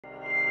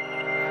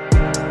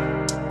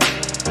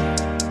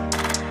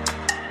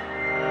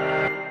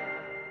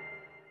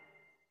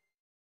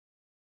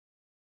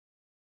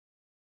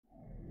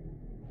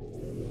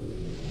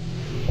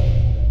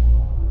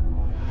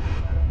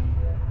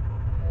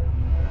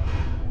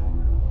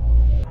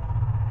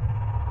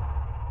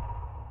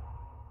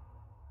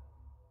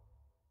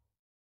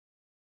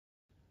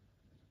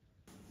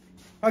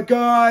Hi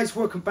guys,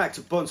 welcome back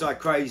to Bonsai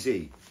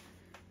Crazy.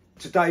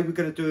 Today we're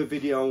going to do a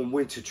video on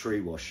winter tree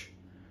wash.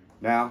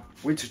 Now,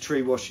 winter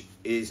tree wash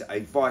is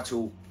a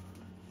vital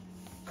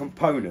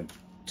component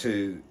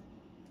to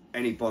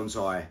any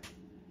bonsai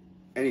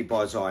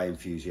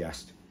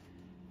enthusiast.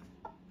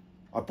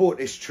 I bought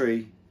this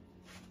tree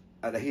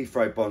at the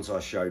Heathrow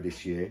Bonsai Show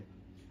this year.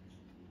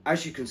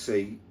 As you can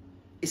see,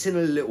 it's in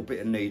a little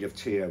bit of need of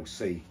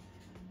TLC,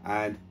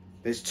 and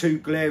there's two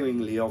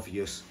glaringly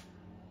obvious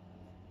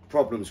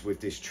problems with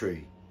this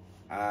tree.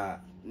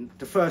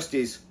 The first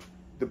is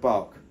the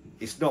bark.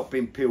 It's not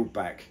been peeled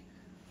back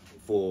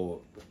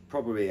for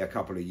probably a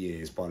couple of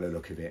years by the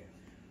look of it,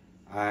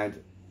 and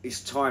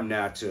it's time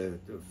now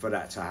for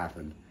that to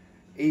happen.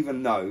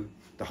 Even though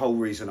the whole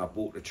reason I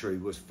bought the tree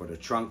was for the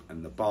trunk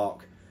and the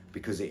bark,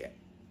 because it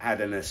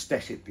had an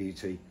aesthetic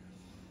beauty,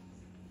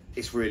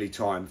 it's really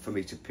time for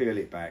me to peel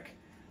it back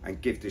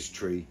and give this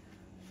tree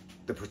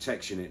the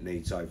protection it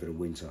needs over the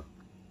winter.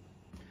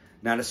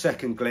 Now, the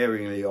second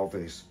glaringly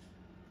obvious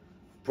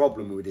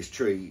problem with this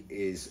tree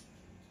is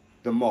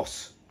the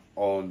moss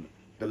on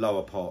the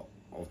lower part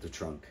of the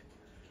trunk.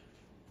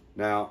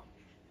 Now,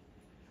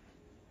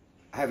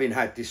 having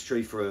had this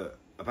tree for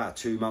about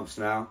 2 months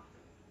now,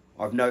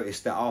 I've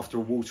noticed that after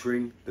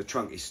watering, the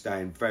trunk is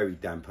staying very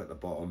damp at the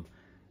bottom,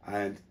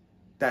 and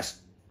that's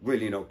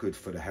really not good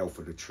for the health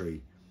of the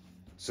tree.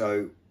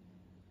 So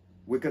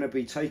we're going to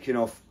be taking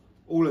off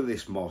all of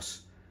this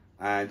moss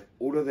and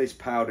all of this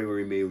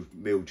powdery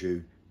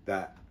mildew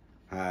that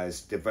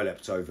has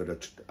developed over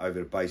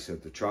the base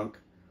of the trunk.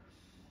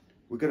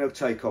 We're going to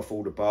take off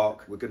all the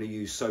bark. We're going to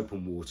use soap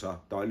and water,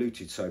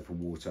 diluted soap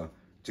and water,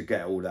 to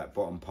get all that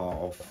bottom part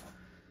off.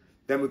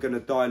 Then we're going to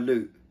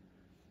dilute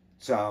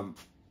some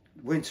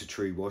winter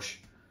tree wash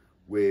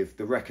with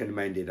the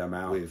recommended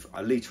amount, with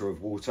a litre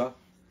of water.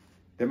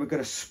 Then we're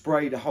going to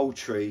spray the whole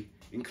tree,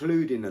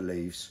 including the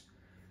leaves,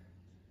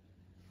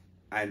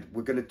 and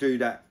we're going to do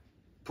that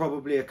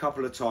probably a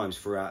couple of times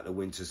throughout the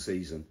winter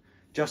season,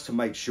 just to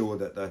make sure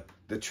that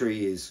the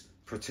tree is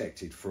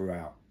protected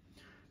throughout.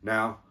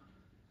 Now,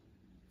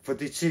 for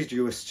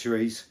deciduous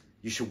trees,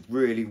 you should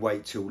really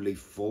wait till leaf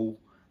fall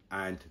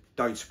and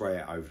don't spray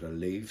it over the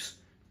leaves,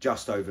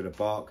 just over the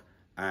bark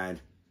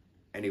and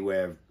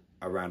anywhere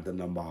around the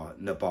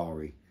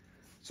nabari.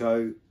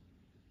 So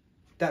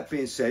that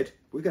being said,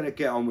 we're going to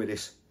get on with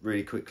this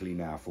really quickly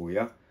now for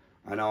you,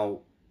 and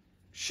I'll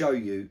show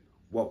you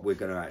what we're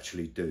going to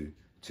actually do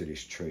to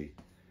this tree.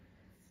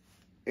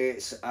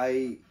 It's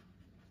a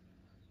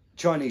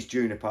Chinese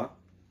juniper,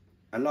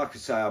 and like I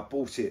say, I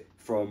bought it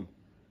from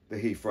the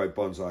Heathrow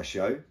Bonsai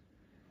Show.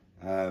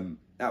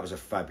 That was a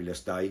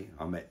fabulous day.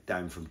 I met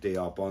Dan from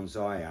DR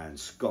Bonsai and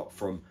Scott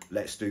from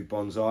Let's Do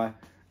Bonsai.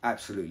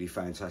 Absolutely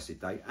fantastic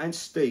day. And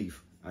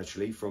Steve,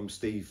 actually, from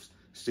Steve's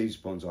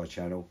Bonsai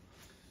channel.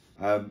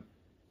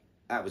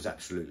 That was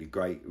absolutely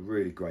great.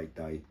 Really great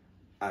day.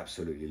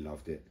 Absolutely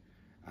loved it.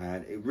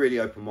 And it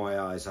really opened my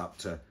eyes up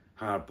to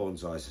how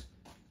bonsais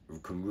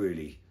can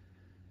really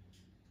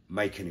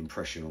make an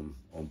impression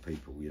on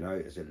people. You know,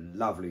 it's a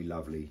lovely,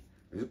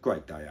 it was a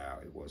great day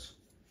out, it was.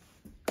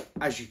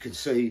 As you can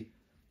see,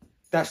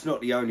 that's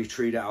not the only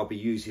tree that I'll be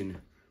using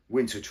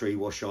winter tree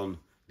wash on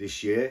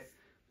this year.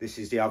 This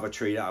is the other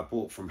tree that I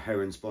bought from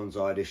Heron's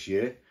Bonsai this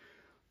year.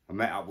 I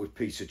met up with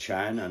Peter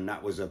Chan, and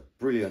that was a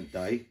brilliant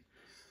day,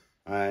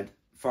 and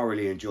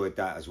thoroughly enjoyed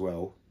that as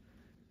well.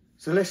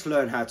 So let's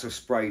learn how to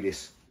spray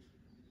this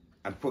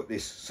and put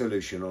this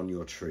solution on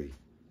your tree.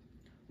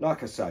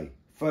 Like I say,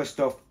 first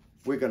off,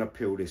 we're going to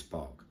peel this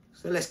bark.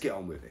 So let's get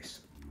on with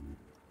this.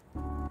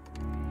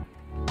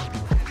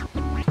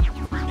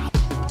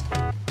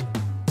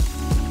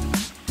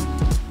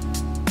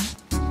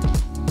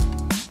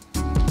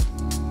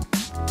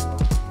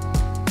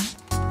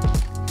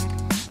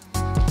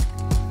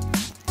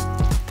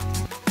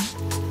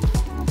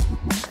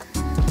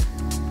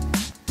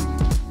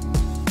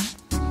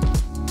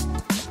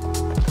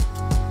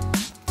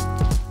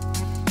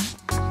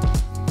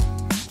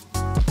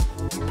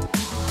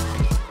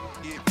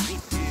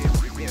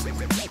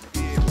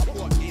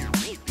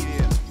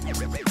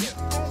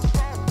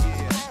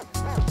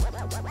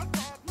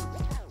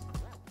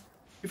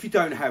 If you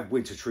don't have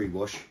winter tree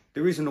wash,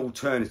 there is an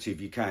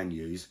alternative you can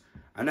use,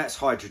 and that's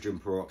hydrogen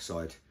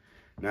peroxide.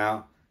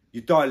 Now,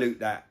 you dilute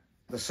that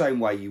the same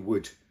way you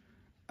would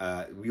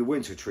your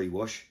winter tree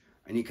wash,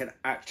 and you can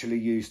actually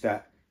use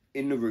that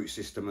in the root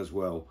system as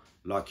well,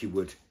 like you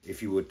would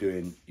if you were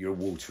doing your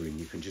watering.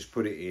 You can just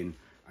put it in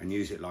and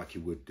use it like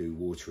you would do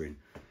watering.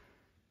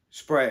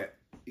 Spray it.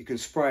 You can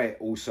spray it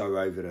also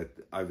over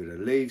the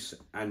leaves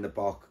and the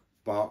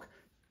bark.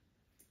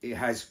 It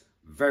has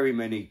very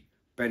many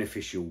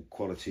beneficial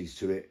qualities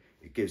to it.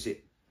 It gives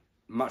it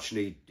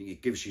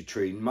it gives your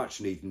tree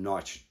much needed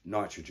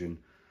nitrogen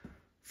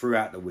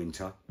throughout the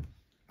winter,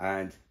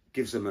 and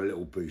gives them a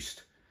little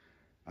boost.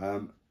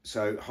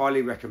 So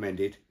highly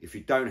recommended. If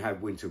you don't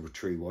have winter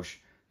tree wash,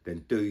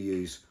 then do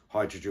use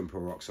hydrogen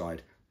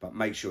peroxide, but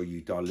make sure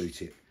you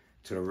dilute it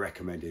to the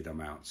recommended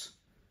amounts.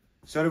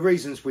 So the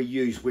reasons we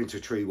use winter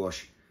tree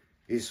wash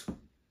is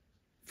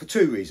for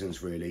two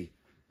reasons really: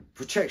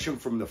 protection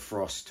from the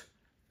frost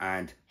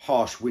and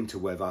harsh winter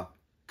weather,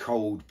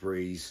 cold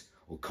breeze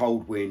or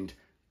cold wind,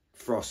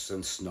 frosts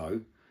and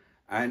snow.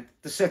 And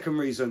the second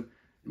reason,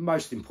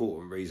 most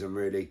important reason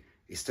really,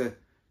 is to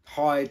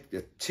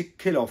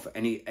kill off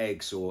any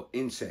eggs or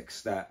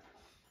insects that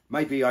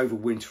may be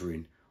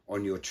overwintering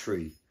on your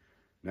tree.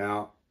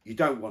 Now, you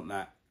don't want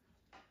that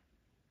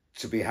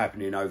to be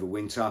happening over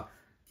winter.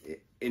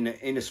 In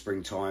the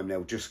springtime,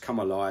 they'll just come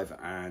alive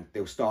and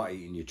they'll start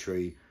eating your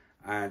tree,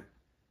 and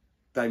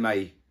they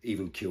may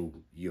even kill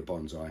your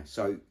bonsai.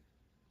 So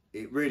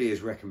it really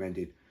is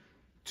recommended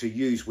to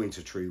use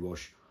winter tree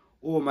wash,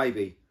 or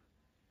maybe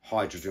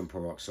hydrogen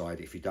peroxide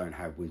if you don't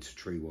have winter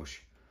tree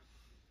wash.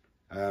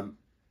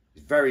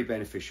 It's very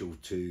beneficial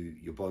to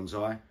your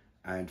bonsai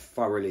and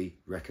thoroughly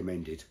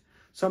recommended.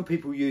 Some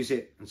people use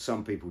it and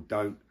some people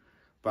don't,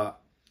 but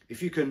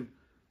if you can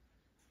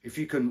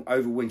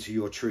overwinter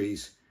your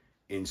trees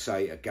in,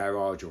 say, a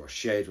garage or a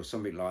shed or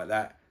something like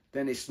that,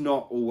 then it's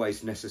not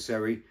always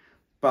necessary.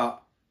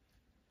 But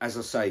as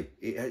I say,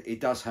 it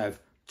does have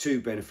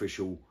two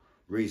beneficial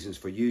reasons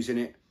for using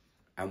it,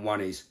 and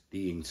one is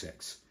the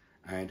insects.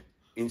 And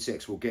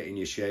insects will get in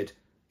your shed,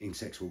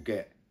 insects will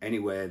get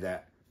anywhere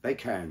that they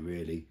can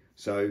really.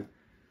 So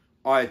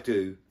I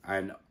do,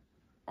 and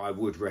I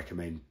would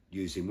recommend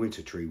using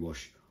winter tree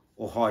wash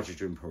or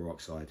hydrogen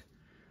peroxide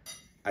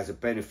as a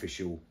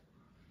beneficial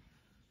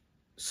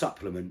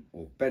supplement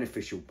or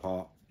beneficial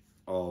part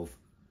of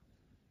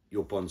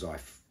your bonsai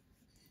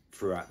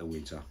throughout the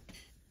winter.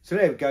 So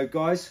there we go,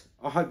 guys.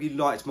 I hope you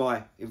liked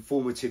my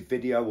informative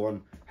video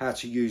on how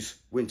to use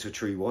winter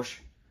tree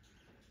wash.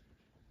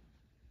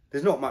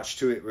 There's not much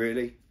to it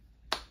really.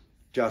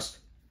 Just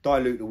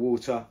dilute the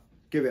water,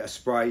 give it a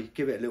spray,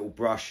 give it a little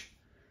brush,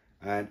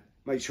 and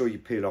make sure you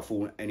peel off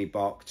any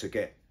bark to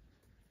get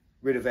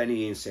rid of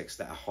any insects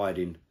that are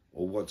hiding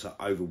or want to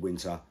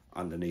overwinter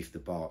underneath the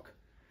bark.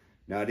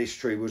 Now, this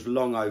tree was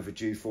long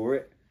overdue for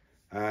it,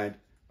 and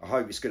I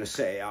hope it's going to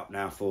set it up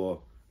now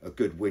for a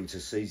good winter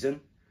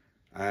season,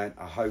 and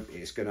I hope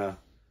it's going to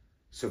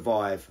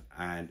survive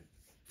and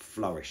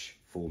flourish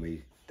for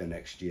me the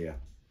next year.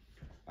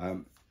 I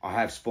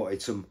have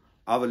spotted some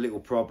other little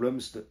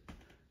problems, that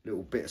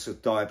little bits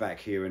of dieback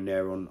here and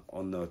there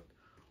on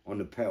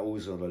the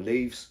petals or the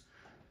leaves,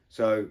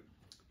 so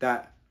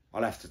that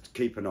I'll have to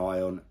keep an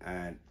eye on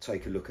and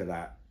take a look at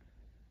that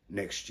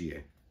next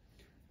year,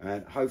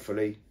 and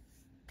hopefully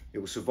it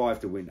will survive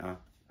the winter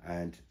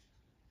and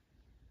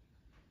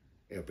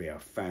it'll be a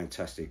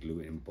fantastic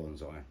looking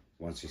bonsai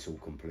once it's all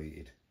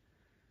completed.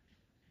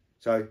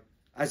 So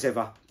as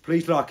ever,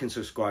 please like and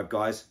subscribe,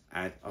 guys,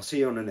 and I'll see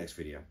you on the next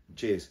video.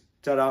 Cheers.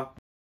 Ta-da.